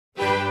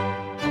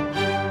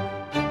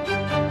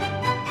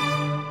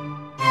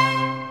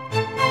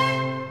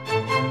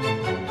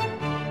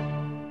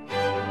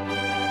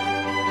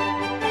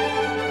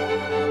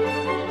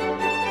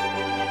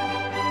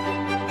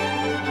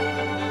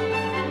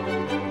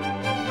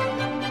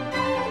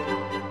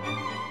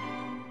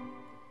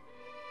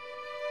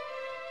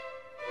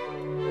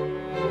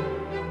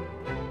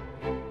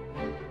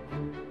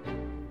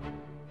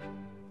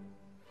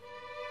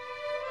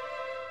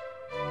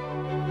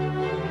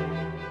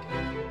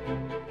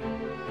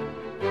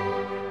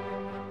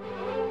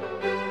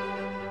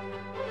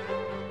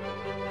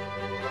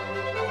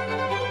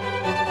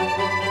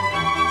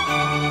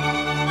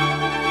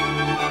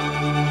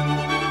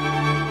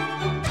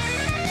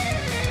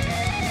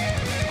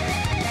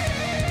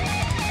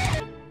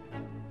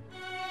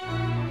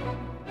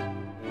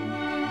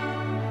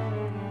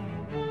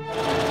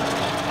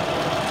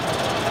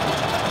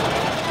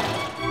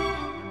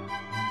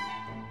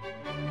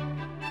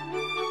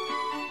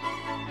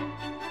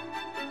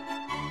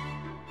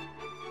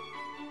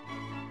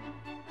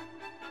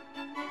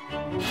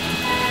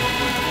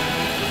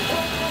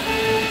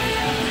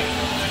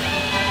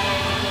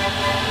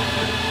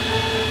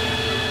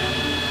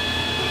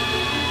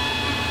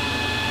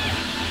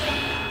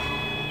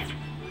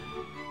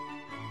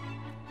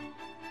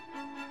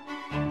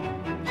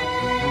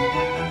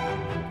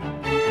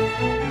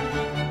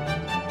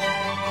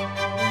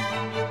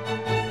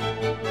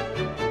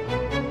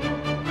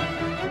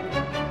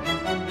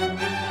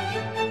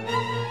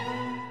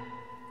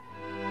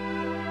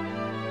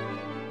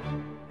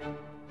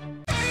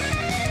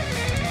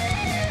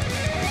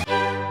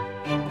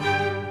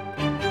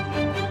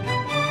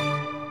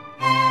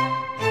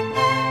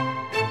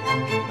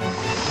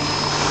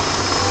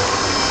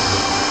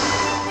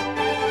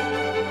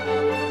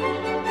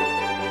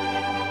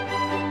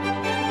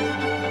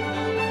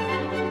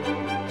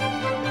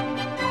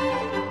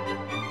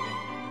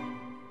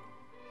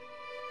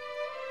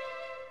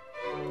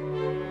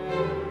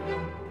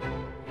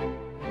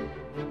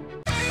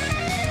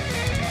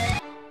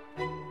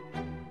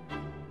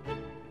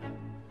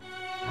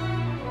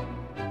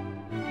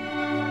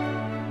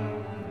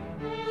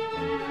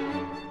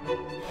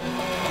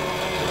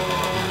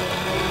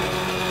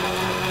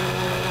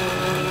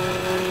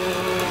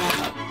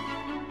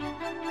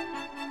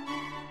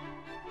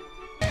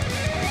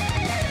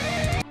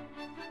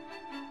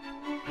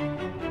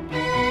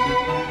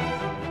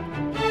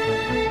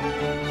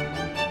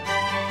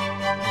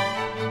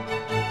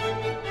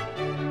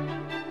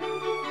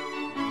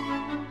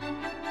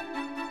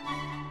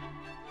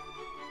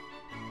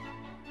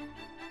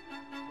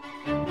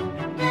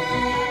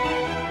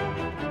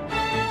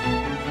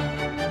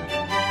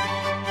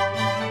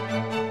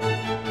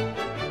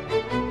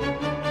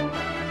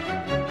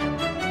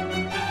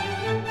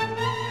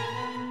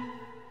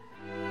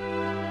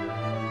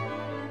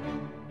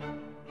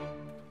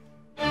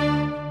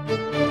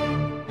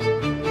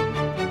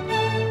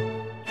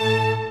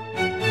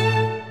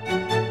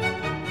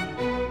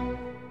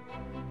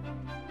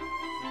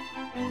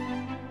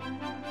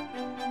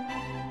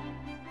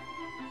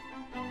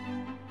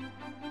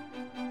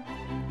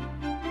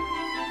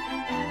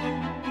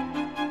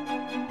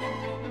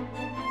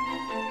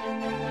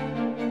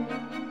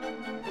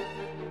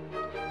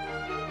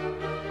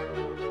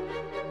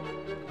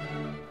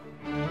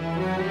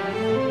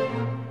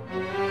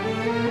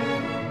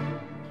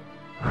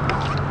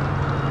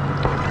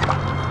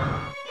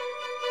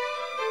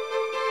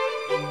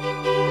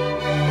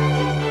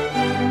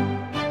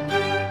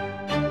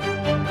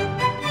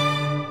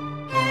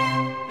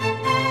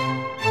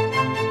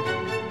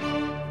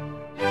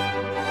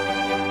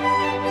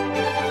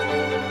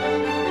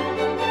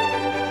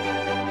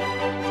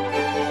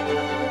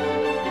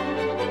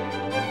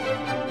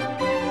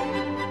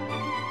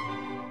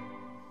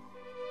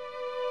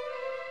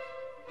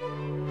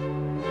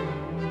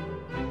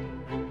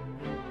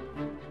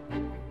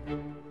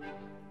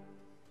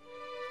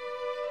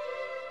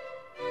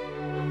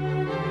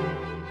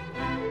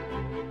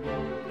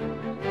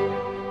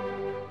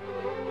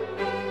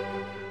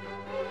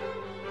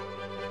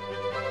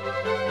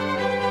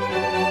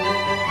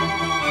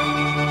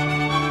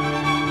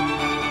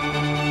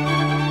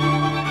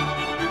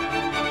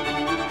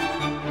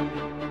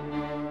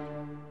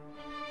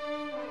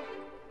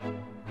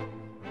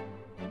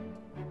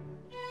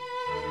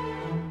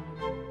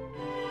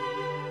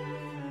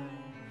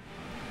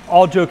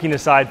all joking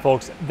aside,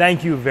 folks,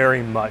 thank you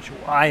very much.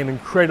 I am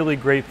incredibly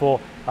grateful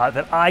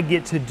that I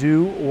get to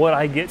do what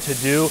I get to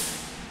do.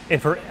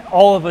 And for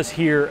all of us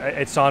here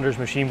at Saunders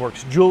Machine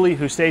Works, Julie,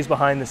 who stays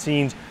behind the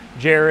scenes,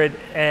 Jared,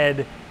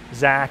 Ed,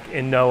 Zach,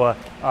 and Noah,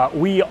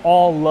 we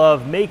all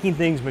love making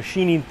things,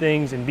 machining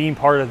things, and being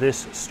part of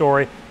this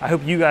story. I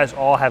hope you guys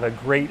all have a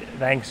great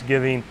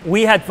Thanksgiving.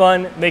 We had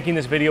fun making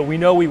this video. We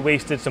know we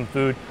wasted some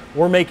food.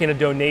 We're making a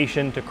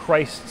donation to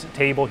Christ's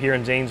Table here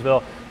in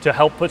Zanesville to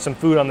help put some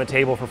food on the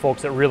table for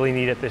folks that really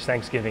need it this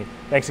Thanksgiving.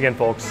 Thanks again,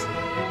 folks.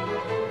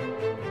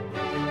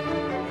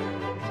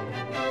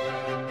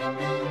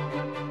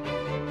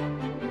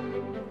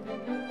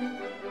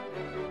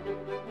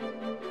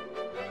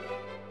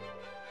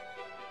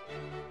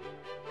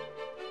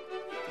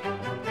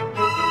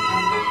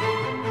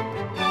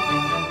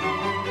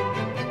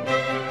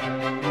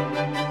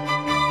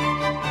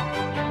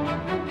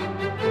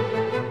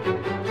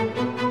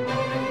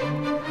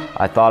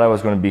 I thought I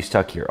was going to be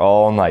stuck here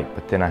all night,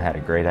 but then I had a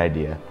great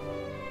idea.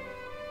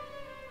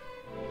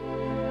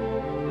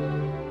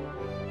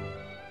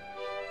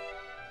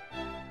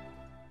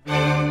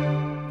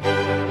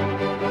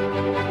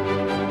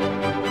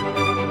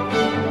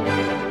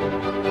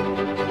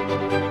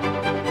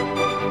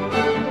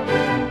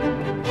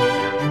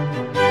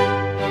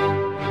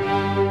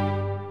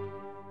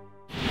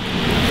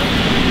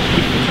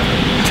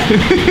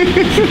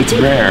 It's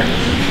rare.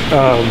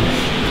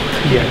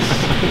 Yes,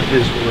 it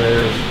is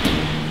rare.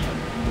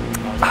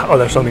 Oh,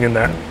 there's something in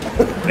that.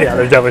 Yeah,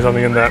 there's definitely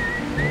something in that.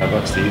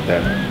 $5 to eat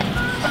that.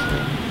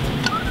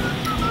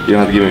 You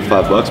don't have to give me $5,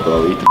 but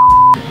I'll eat the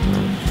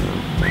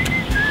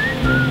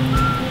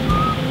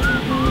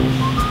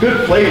good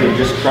flavor,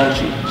 just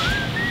crunchy.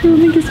 I don't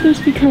think it's supposed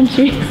to be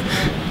crunchy.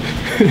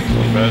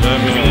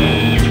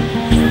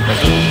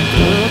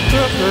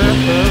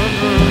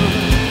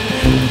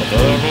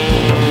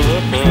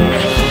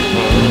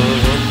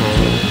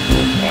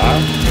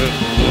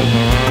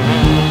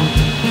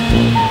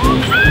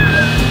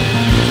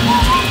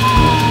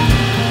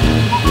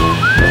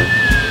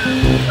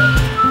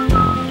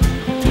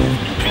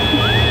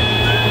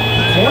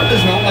 Corn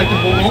does not like to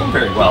hold on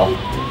very well.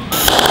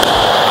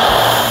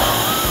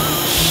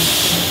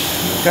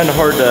 Kind of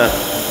hard to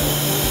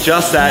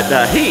adjust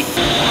that heat.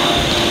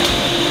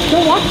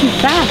 Don't walk too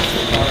fast.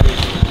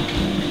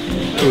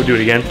 We'll do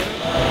it again.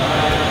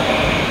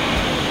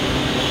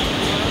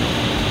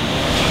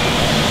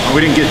 Oh,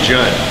 we didn't get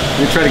Judd.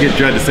 We tried to get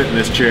Judd to sit in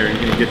this chair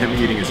and get him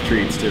eating his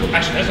treats too.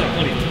 Actually, that's not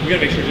funny. We gotta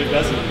make sure Judd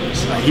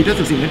doesn't. He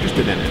doesn't seem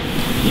interested in it.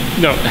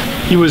 No,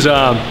 he was,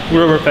 we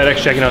were over at FedEx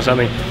checking out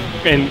something,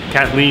 and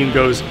Kathleen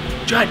goes,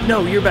 Judd,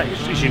 no, you're back.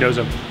 She knows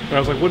him. And I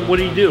was like, what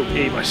did he do?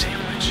 He ate my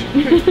sandwich.